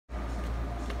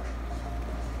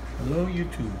Hello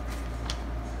YouTube.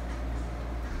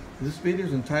 This video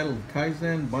is entitled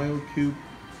Kaizan BioCube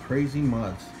Crazy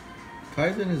Mods.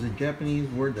 Kaizen is a Japanese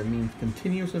word that means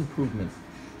continuous improvement.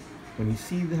 When you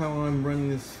see how I'm running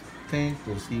this tank,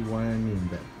 you'll see why I mean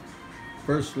that.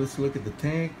 First, let's look at the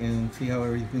tank and see how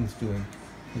everything's doing.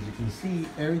 As you can see,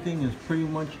 everything is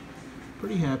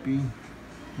pretty happy.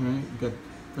 Right?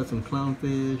 Got some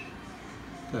clownfish,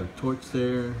 got a torch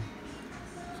there,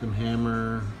 some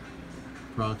hammer,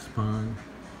 frog spawn,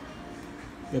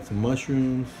 got some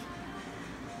mushrooms.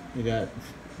 We got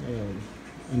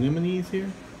anemones here,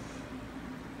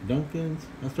 Dunkins.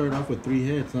 I started off with 3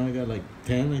 heads, now I got like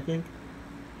 10, I think.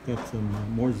 Got some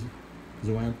more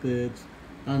zoanthids.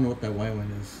 I don't know what that white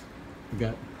one is.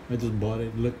 I just bought it.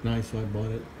 It looked nice, so I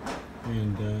bought it.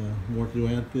 And more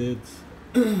zoanthids.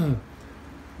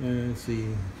 And let's see,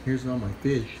 here's all my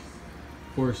fish.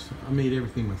 Of course, I made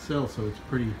everything myself, so it's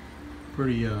pretty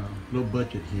low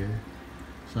budget here.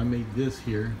 So I made this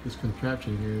here, this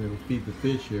contraption here that will feed the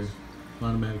fish here,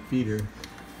 automatic feeder.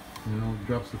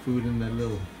 Drops the food in that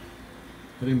little.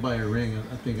 I didn't buy a ring.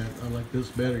 I think I like this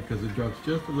better because it drops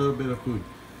just a little bit of food.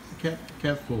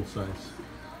 Cat full size.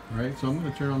 All right, so I'm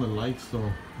going to turn on the lights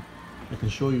so I can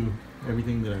show you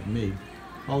everything that I've made,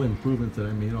 all the improvements that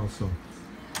I made also.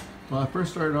 Well, I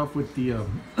first started off with the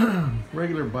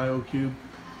regular BioCube.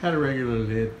 Had a regular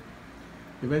lid.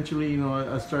 Eventually,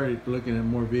 I started looking at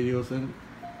more videos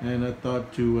and I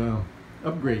thought to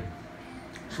upgrade.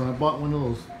 So I bought one of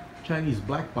those Chinese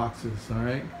black boxes, all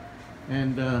right?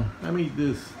 And I made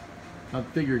this. I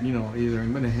figured, either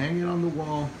I'm going to hang it on the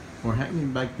wall or hang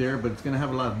it back there, but it's going to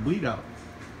have a lot of bleed out.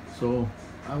 So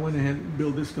I went ahead and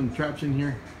built this contraption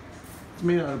here. It's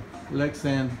made out of leg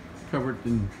sand, covered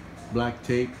in black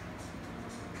tape.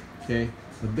 Okay,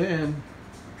 but then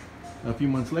a few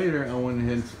months later, I went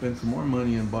ahead and spent some more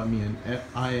money and bought me an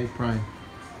IA Prime.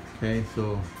 Okay,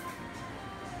 so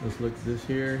let's look at this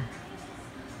here.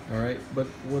 All right, but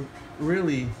what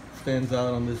really stands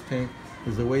out on this tank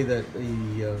is the way that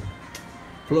the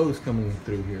flow is coming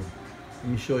through here. Let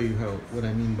me show you what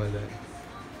I mean by that.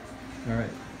 All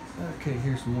right, okay,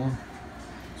 here's some more.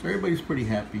 So everybody's pretty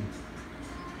happy.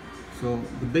 So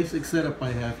the basic setup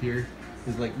I have here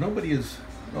is like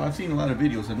I've seen a lot of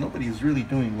videos and nobody is really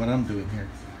doing what I'm doing here.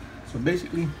 So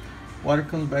basically, water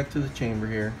comes back to the chamber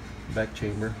here, back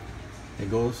chamber. It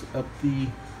goes up the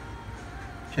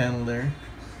channel there.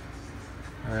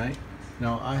 All right.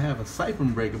 Now I have a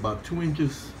siphon break about 2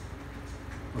 inches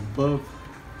above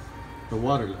the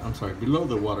water. I'm sorry, below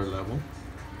the water level.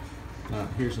 Now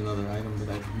here's another item that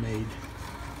I've made.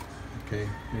 Okay,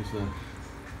 here's a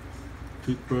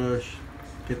toothbrush.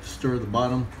 Get to stir the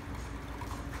bottom.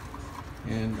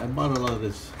 And I bought a lot of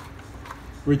this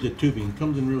rigid tubing. It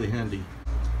comes in really handy.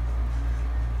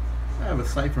 I have a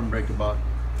siphon break about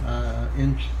an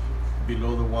inch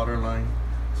below the water line.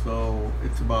 So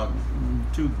it's about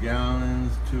 2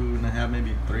 gallons, 2.5,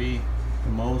 maybe 3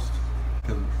 the most.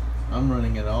 Because I'm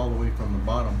running it all the way from the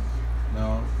bottom.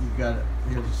 Now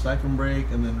here's a siphon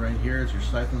break, and then right here is your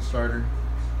siphon starter.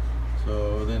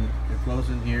 So then it flows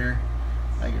in here.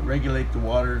 I can regulate the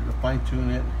water to fine tune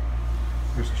it.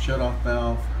 There's a shut-off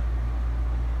valve,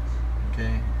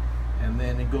 okay, and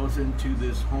then it goes into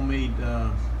this homemade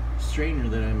strainer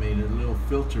that I made, a little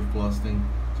filter floss thing.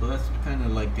 So that's kind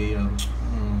of like a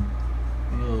one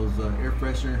of those air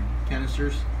freshener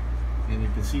canisters, and you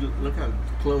can see, look how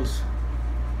close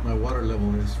my water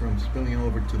level is from spilling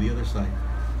over to the other side.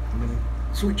 I'm going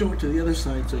to switch over to the other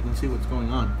side so you can see what's going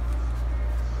on.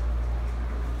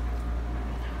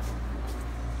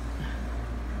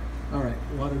 Alright,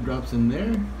 water drops in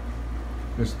there.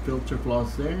 There's filter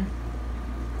floss there.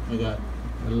 I got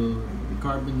a little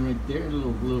carbon right there, a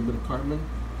little bit of carbon.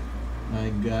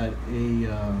 I got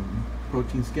a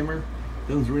protein skimmer.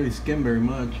 Doesn't really skim very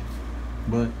much,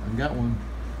 but I got one.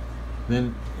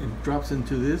 Then it drops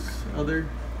into this other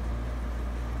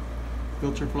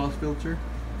filter floss filter.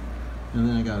 And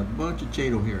then I got a bunch of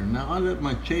Chaeto here. Now I let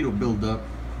my Chaeto build up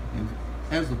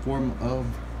as a form of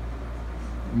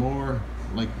more,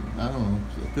 like, I don't know,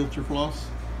 filter floss,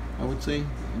 I would say.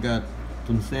 Got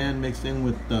some sand mixed in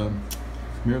with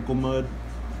miracle mud.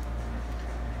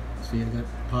 See, I got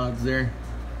pods there.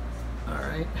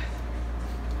 Alright.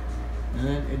 And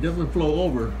then it doesn't flow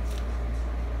over.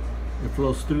 It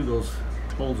flows through those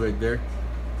holes right there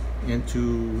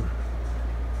into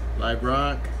live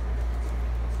rock.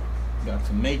 Got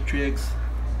some matrix.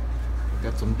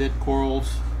 Got some dead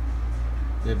corals.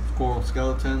 Dead coral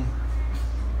skeleton.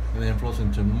 And then it flows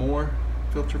into more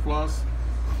filter floss.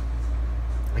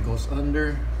 It goes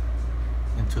under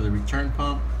into the return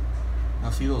pump. Now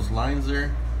see those lines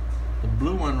there? The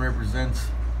blue one represents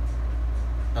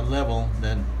a level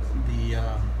that the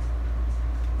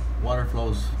water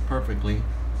flows perfectly.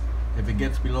 If it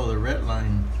gets below the red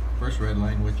line, first red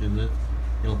line, which is it,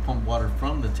 it'll pump water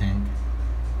from the tank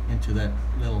into that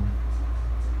little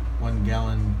 1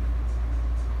 gallon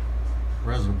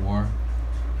reservoir.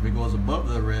 If it goes above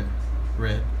the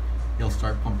red, it'll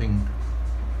start pumping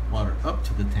water up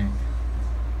to the tank.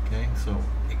 Okay, so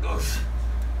it goes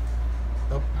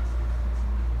up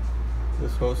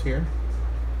this hose here.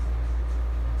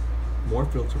 More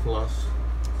filter floss.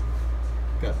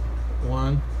 Got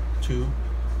 1, 2,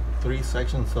 3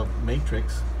 sections of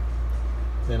matrix.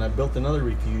 Then I built another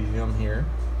refugium here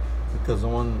because the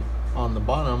one on the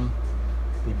bottom,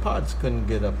 the pods couldn't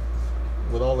get up.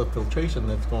 With all the filtration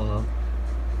that's going on,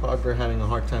 pods are having a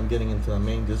hard time getting into the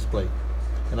main display.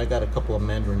 And I got a couple of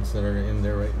mandarins that are in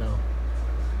there right now.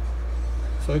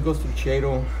 So it goes to the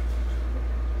shado,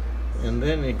 and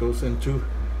then it goes into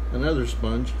another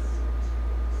sponge,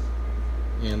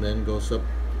 and then goes up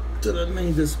to the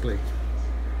main display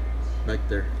back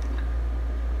there.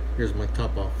 Here's my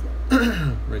top off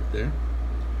right there.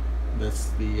 That's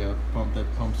the pump that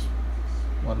pumps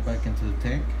water back into the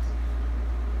tank.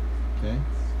 Okay.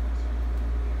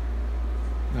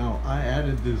 Now I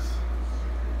added this.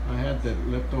 I had that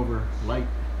leftover light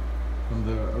from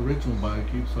the original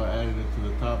BioCube, so I added it to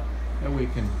the top. That way I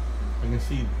can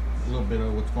see a little bit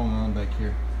of what's going on back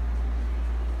here.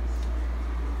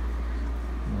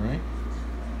 All right.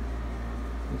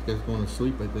 This guy's going to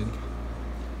sleep, I think.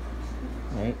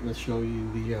 All right, let's show you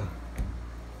the.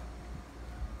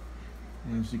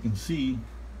 As you can see,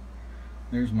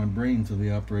 there's my brains of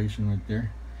the operation right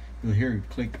there. You'll hear it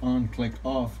click on, click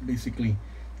off, basically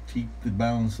keep the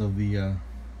balance of the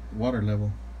water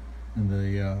level and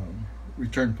the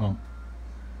return pump.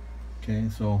 Okay,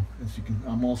 so as you can,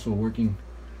 I'm also working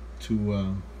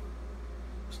to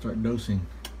start dosing.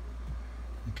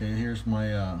 Okay, here's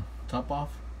my top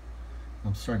off.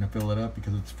 I'm starting to fill it up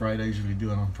because it's Friday. I usually do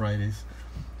it on Fridays,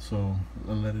 so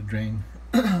I'll let it drain.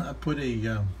 I put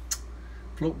a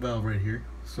float valve right here,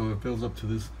 so it fills up to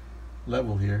this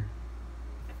level here.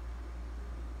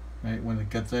 Right, when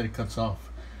it gets that, it cuts off.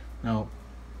 Now,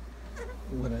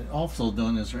 what I also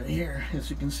done is right here, as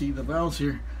you can see the valves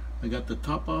here, I got the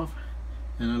top off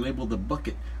and I labeled the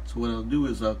bucket. So what I'll do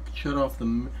is I'll shut off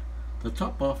the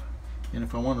top off, and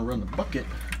if I want to run the bucket,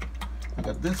 I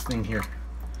got this thing here.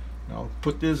 Now I'll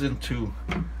put this into,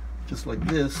 just like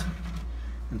this,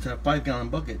 into a 5-gallon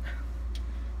bucket.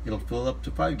 It'll fill up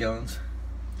to 5 gallons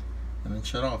and then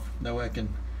shut off. That way I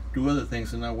can do other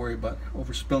things and not worry about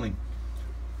overspilling.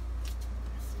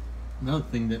 Another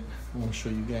thing that I want to show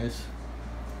you guys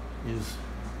is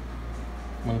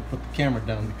I'm going to put the camera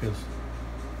down because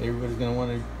everybody's going to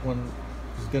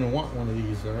want one of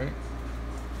these. All right,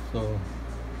 so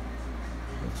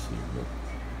let's see.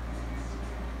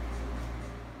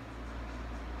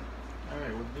 All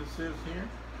right, what this is here,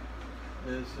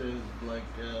 this is like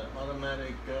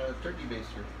automatic turkey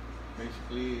baster.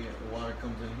 Basically, the water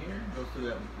comes in here, goes to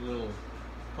that little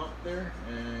pump there,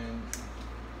 and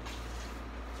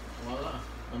voila,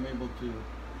 I'm able to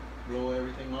blow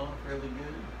everything off really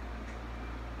good.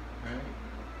 Right?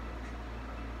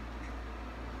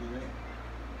 See that?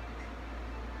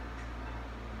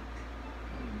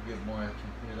 Let me get more action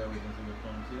here, that way you can see what's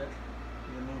going on. See that?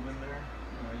 See the move in there?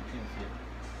 No, you can't see it.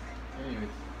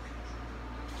 Anyways,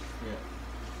 yeah.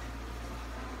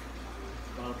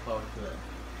 A lot of power to that.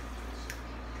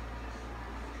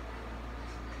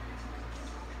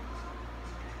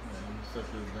 Yeah, let me set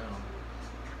this down.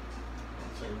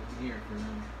 So here for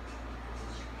now.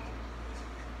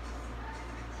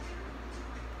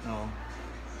 Now,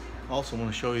 I also want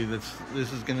to show you that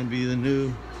this is going to be the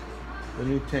new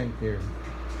tank here.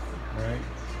 All right,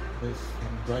 this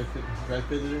dry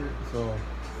fitted, so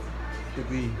should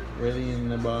be ready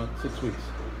in about 6 weeks.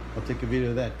 I'll take a video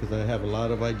of that because I have a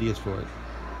lot of ideas for it.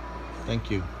 Thank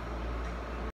you.